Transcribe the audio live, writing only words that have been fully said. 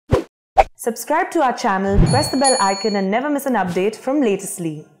Subscribe to our channel, press the bell icon and never miss an update from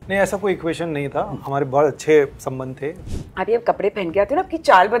latestly. नहीं, ऐसा कोई equation नहीं था, हमारे बहुत अच्छे संबंध थे। आप ये कपड़े पहन के आते हो ना, आपकी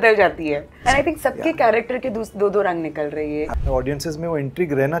चाल बदल जाती है। एंड आई थिंक सबके कैरेक्टर के दो रंग निकल रही है। ऑडियंसेस में वो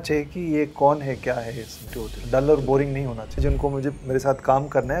इंट्रिग रहना चाहिए कि ये कौन है, क्या है, डल और बोरिंग नहीं होना चाहिए। जिनको मुझे मेरे साथ काम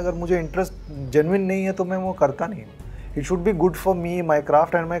करना है, अगर मुझे इंटरेस्ट जेन्युइन नहीं है तो मैं वो करता नहीं। It should be good for me, my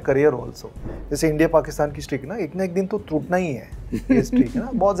craft and my career also. जैसे इंडिया पाकिस्तान की स्ट्रीक ना एक दिन तो टूटना ही है, ये स्ट्रीक है ना,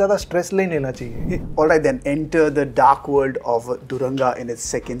 बहुत ज़्यादा स्ट्रेस नहीं लेना चाहिए। Alright then, enter the dark world of Duranga in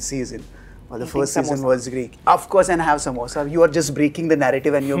its second season. Well, the first season was Greek. Of course, and have samosa. You are just breaking the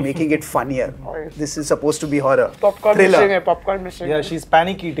narrative and you're making it funnier. This is supposed to be horror. Popcorn missing है, popcorn missing. Yeah, she's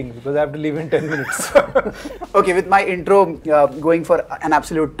panic eating because I have to leave in 10 minutes. Okay, with my intro going for an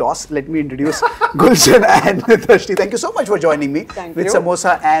absolute toss, let me introduce Gulshan and Drashti. Thank you so much for joining me with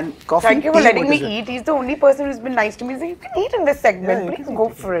samosa and coffee. Thank you for letting me eat. He's the only person who's been nice to me. Saying, you can eat in this segment. Yeah, please go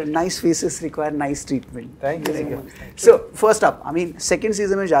for it. Nice faces require nice treatment. Thank you. So first up, I mean, second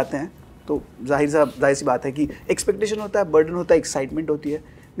season में जाते हैं तो जाहिर सी बात है कि expectation होता है, बर्डन होता है, एक्साइटमेंट होती है।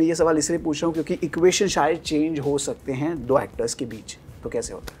 मैं ये सवाल इसलिए पूछ रहा हूँ क्योंकि इक्वेशन शायद चेंज हो सकते हैं दो एक्टर्स के बीच, तो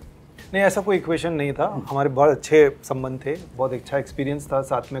कैसे होता है? नहीं, ऐसा कोई इक्वेशन नहीं था, हमारे बहुत अच्छे संबंध थे, बहुत अच्छा एक्सपीरियंस था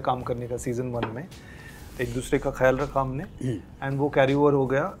साथ में काम करने का। सीज़न 1 में एक दूसरे का ख्याल रखा हमने एंड वो कैरी ओवर हो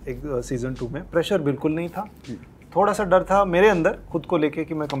गया एक सीज़न 2 में। प्रेशर बिल्कुल नहीं था, थोड़ा सा डर था मेरे अंदर खुद को लेके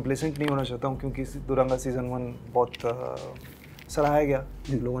कि मैं कंप्लेसेंट नहीं होना चाहता हूँ, क्योंकि दुरंगा सीज़न 1 बहुत सराहा गया,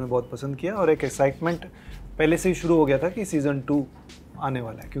 लोगों ने बहुत पसंद किया और एक एक्साइटमेंट पहले से ही शुरू हो गया था कि सीज़न 2 आने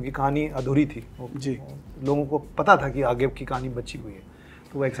वाला है, क्योंकि कहानी अधूरी थी जी। लोगों को पता था कि आगे की कहानी बची हुई है,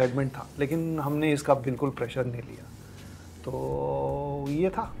 तो वो एक्साइटमेंट था, लेकिन हमने इसका बिल्कुल प्रेशर नहीं लिया, तो ये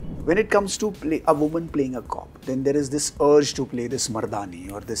था। When it comes to play a woman playing a cop, then there is this urge to play this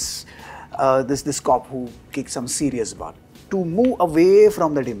Mardani or this cop who kicks some serious butt. To move away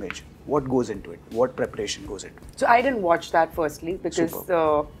from that image, what goes into it? What preparation goes into it? So I didn't watch that firstly because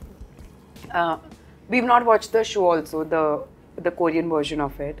we've not watched the show also, the Korean version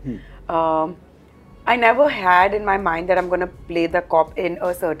of it. I never had in my mind that I'm going to play the cop in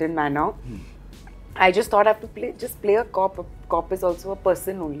a certain manner. I just thought I have to play a cop. A cop is also a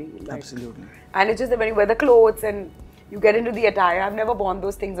person only. Like, Absolutely. And it's just that when you wear the clothes and you get into the attire, I've never worn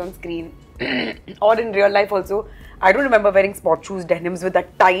those things on screen or in real life also. I don't remember wearing sport shoes, denims with a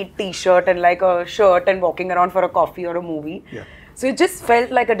tight t-shirt and like a shirt and walking around for a coffee or a movie. Yeah. So it just felt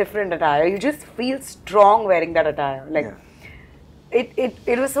like a different attire. You just feel strong wearing that attire. Like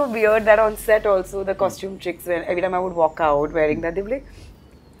it was so weird that on set also the costume chicks, when every time I would walk out wearing that, they were like,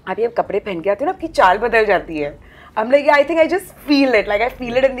 आप ये कपड़े पहन के आते हो ना, आपकी चाल बदल जाती है. I'm like, yeah, I think I just feel it. Like I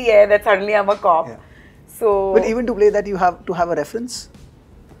feel it in the air that suddenly I'm a cop. Yeah. So. But even to play that, you have to have a reference.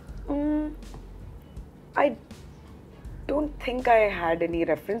 I don't think I had any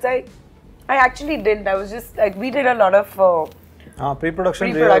reference. I actually didn't. I was just like, we did a lot of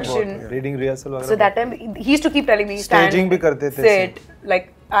pre-production, reading rehearsal. So that time he used to keep telling me, staging bhi karte the, sit.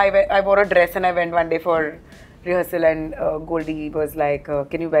 Like I wore a dress and I went one day for rehearsal and Goldie was like,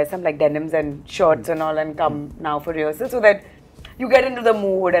 can you wear some like denims and shirts and all and come now for rehearsal so that you get into the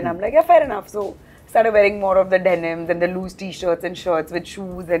mood. And I'm like, yeah, fair enough. So started wearing more of the denims and the loose t-shirts and shirts with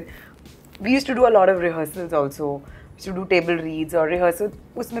shoes, and we used to do a lot of rehearsals also. To do table reads or rehearsal,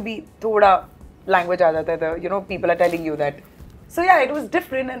 उसमें भी थोड़ा language आ जाता था. You know, people are telling you that. So yeah, it was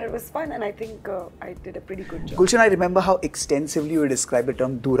different and it was fun, and I think I did a pretty good job. Gulshan, I remember how extensively you described the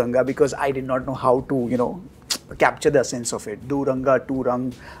term Duranga because I did not know how to, capture the sense of it. Duranga, two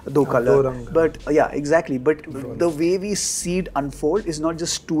rang, do color. Duranga. But yeah, exactly. But the way we see it unfold is not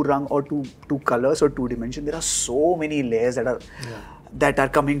just two rang or two colors or two dimensions. There are so many layers that are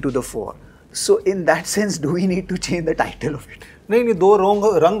coming to the fore. So in that sense, do we need to change the title of it? नहीं, दो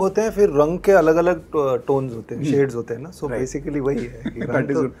रंग होते हैं, फिर रंग के अलग-अलग tones होते हैं, शेड्स होते हैं ना. So basically वही है कि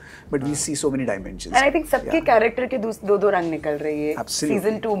रंग तो. But we see so many dimensions. And I think सबके कैरेक्टर के दो रंग निकल रही है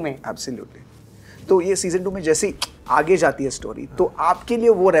सीजन 2 में. Absolutely. तो ये सीजन 2 में जैसे ही आगे जाती है स्टोरी, तो आपके लिए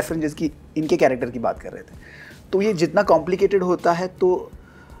वो रेफरेंस की इनके कैरेक्टर की बात कर रहे थे, तो ये जितना कॉम्प्लिकेटेड होता है तो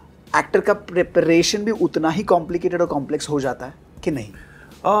एक्टर का प्रिपरेशन भी उतना ही कॉम्प्लिकेटेड और कॉम्प्लेक्स हो जाता है कि नहीं?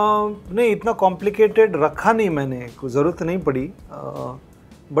 नहीं, इतना कॉम्प्लिकेटेड रखा नहीं मैंने, ज़रूरत नहीं पड़ी.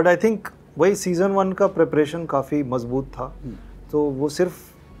 बट आई थिंक वही सीज़न 1 का प्रिपरेशन काफ़ी मजबूत था, तो वो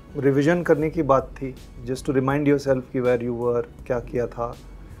सिर्फ रिवीजन करने की बात थी, just to remind your self कि वेयर यू वर, क्या किया था,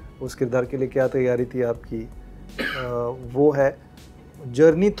 उस किरदार के लिए क्या तैयारी थी आपकी. वो है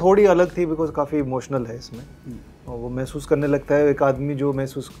जर्नी थोड़ी अलग थी बिकॉज काफ़ी इमोशनल है इसमें. वो महसूस करने लगता है एक आदमी जो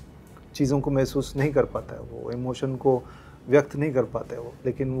चीज़ों को महसूस नहीं कर पाता है, वो इमोशन को व्यक्त नहीं कर पाते वो,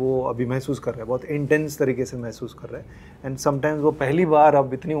 लेकिन वो अभी महसूस कर रहे हैं, बहुत इंटेंस तरीके से महसूस कर रहे हैं. एंड समटाइम्स वो पहली बार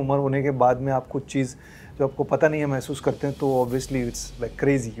अब इतनी उम्र होने के बाद में आप कुछ चीज़ जो आपको पता नहीं है महसूस करते हैं, तो obviously it's like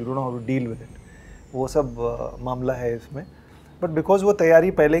crazy, you don't know how to deal with it. वो सब मामला है इसमें. बट बिकॉज वो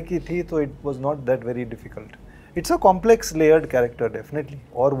तैयारी पहले की थी तो it was not that very difficult. It's a complex layered character definitely,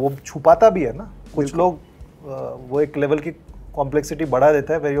 और वो छुपाता भी है ना. कुछ लोग वो एक लेवल की कॉम्प्लेक्सिटी बढ़ा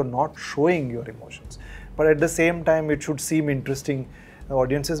देता है where you are not showing your emotions, but at the same time it should seam interesting.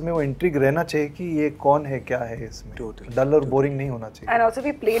 Audiences में वो इंट्रिग रहना चाहिए कि ये कौन है, क्या है इसमें. डल और बोरिंग नहीं होना चाहिए. And also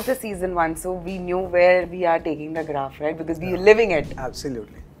we played the season 1, so we knew where we are taking the graph, right? Because we are living it.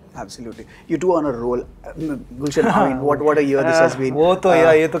 Absolutely. You two on a roll. Gulshan, I mean, what a year this has been. वो तो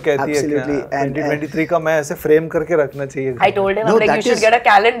यार ये तो कहती है absolutely. कि 2023 का मैं ऐसे फ्रेम करके रखना चाहिए. I told him, No, like, that you should is- get a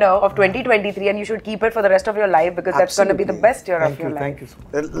calendar of 2023 and you should keep it for the rest of your life, because that's going to be the Absolutely. best year of your life. Thank you so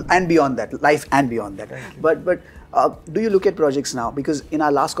much. And beyond that, life and beyond that. But do you look at projects now? Because in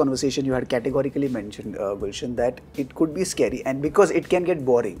our last conversation, you had categorically mentioned, Gulshan, that it could be scary, and because it can get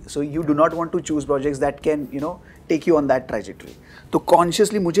boring, so you do not want to choose projects that can, you know, take you on that trajectory. तो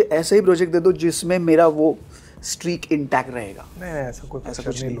consciously मुझे ऐसा ही project दे दो जिसमें मेरा वो streak intact रहेगा. नहीं ऐसा कोई ऐसा प्रेशर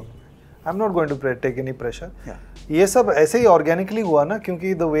कुछ नहीं नहीं. लूँगा. I am not going to take any pressure. Yeah. ये सब ऐसे ही ऑर्गेनिकली हुआ ना,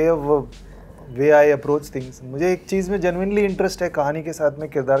 क्योंकि the way I approach things. मुझे एक चीज़ में जेन्युइनली इंटरेस्ट है, कहानी के साथ में,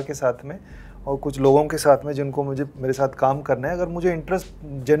 किरदार के साथ में, और कुछ लोगों के साथ में जिनको मुझे मेरे साथ काम करना है. अगर मुझे इंटरेस्ट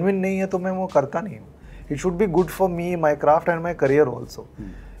जेन्युइन नहीं है तो मैं वो करता नहीं हूँ. It should be good for me, my craft and my career also.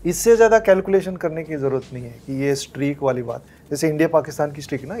 इससे ज़्यादा कैलकुलेशन करने की ज़रूरत नहीं है कि ये स्ट्रीक वाली बात, जैसे इंडिया पाकिस्तान की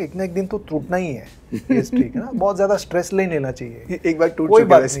स्ट्रीक ना, एक ना एक दिन तो टूटना ही है. ये स्ट्रीक है ना, बहुत ज़्यादा स्ट्रेस नहीं लेना चाहिए. एक बार टूट कोई चुका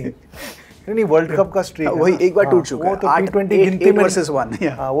बात वैसे. नहीं, वर्ल्ड कप का स्ट्रीक वही एक बार टूट चुका है. वो तो T20 गिनती में versus 1.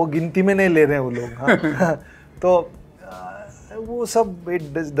 हाँ, वो गिनती में नहीं ले रहे हैं वो लोग. हाँ. तो वो सब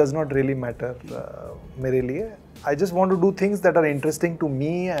it does not really matter मेरे लिए. I just want to do things that are interesting to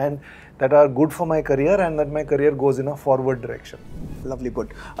me and that are good for my career, and that my career goes in a forward direction. Lovely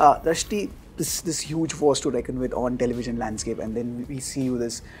put. Drashti, this huge force to reckon with on television landscape, and then we see you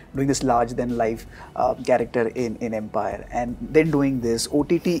doing this larger than life character in Empire, and then doing this.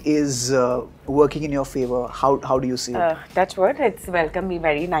 OTT is working in your favor. How do you see it? Touch wood, it's welcomed me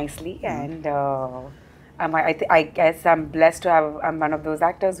very nicely, and I guess I'm blessed to have. I'm one of those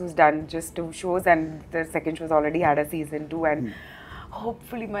actors who's done just 2 shows, and the second show's already had a season 2, and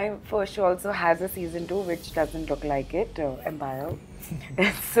hopefully my first show also has a season 2, which doesn't look like it, Empire.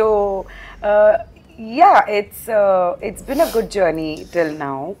 So yeah, it's been a good journey till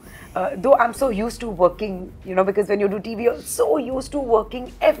now. Though I'm so used to working, you know, because when you do TV, you're so used to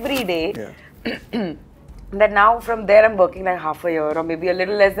working every day. Yeah. That now from there I'm working like half a year, or maybe a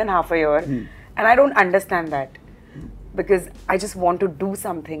little less than half a year. And I don't understand that, because I just want to do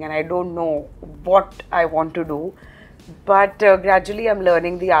something and I don't know what I want to do. But gradually I'm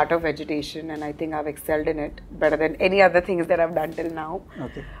learning the art of vegetation, and I think I've excelled in it better than any other things that I've done till now.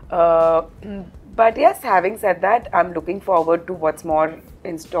 Okay. But yes, having said that, I'm looking forward to what's more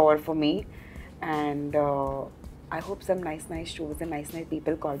in store for me, and I hope some nice shows and nice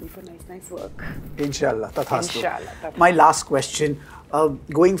people call me for nice work. Inshallah, tathastu. Inshallah. My last question,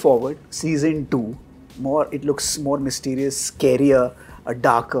 going forward, season 2, it looks more mysterious, scarier,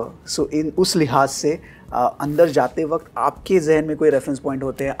 darker. So in उस लिहाज से अंदर जाते वक्त आपके जहन में कोई रेफरेंस पॉइंट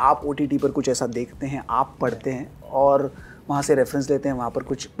होते हैं, आप OTT पर कुछ ऐसा देखते हैं, आप पढ़ते हैं और वहाँ से रेफरेंस लेते हैं, वहाँ पर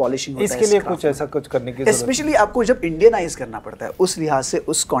कुछ पॉलिशिंग होता है. इसके लिए कुछ ऐसा कुछ करने की जरूरत स्पेशली आपको जब इंडियनाइज करना पड़ता है उस लिहाज से,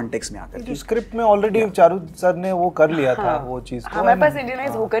 उस कॉन्टेक्स्ट में आकर है. स्क्रिप्ट में ऑलरेडी चारू सर ने वो कर लिया था वो चीज को. हमारे पास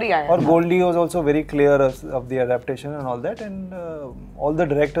इंडियनाइज होकर ही आया. और Goldy was also very clear of the adaptation and all that, and all the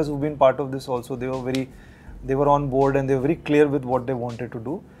directors who been part of this also they were on board and they were very clear with what they wanted to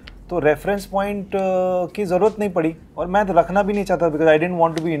do. तो reference point की ज़रूरत नहीं पड़ी, और मैं तो रखना भी नहीं चाहता, because I dent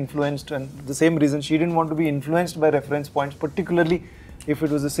want to be influenced, and the same reason she didn't want to be influenced by reference points, particularly if it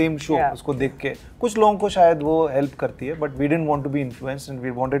was the same show. उसको देख के कुछ लोगों को शायद वो हेल्प करती है, but we dent want to be influenced and we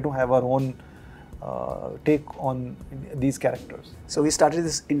wanted to have our own take on these characters. So we started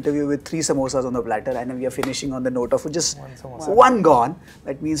this interview with 3 samosas on the platter, and we are finishing on the note of just one gone.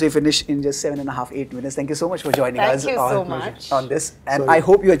 That means we finish in just 7.5, 8 minutes. Thank you so much for joining us so much on this, and I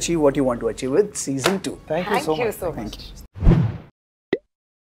hope you achieve what you want to achieve with season 2. Thank you so much. Thank you.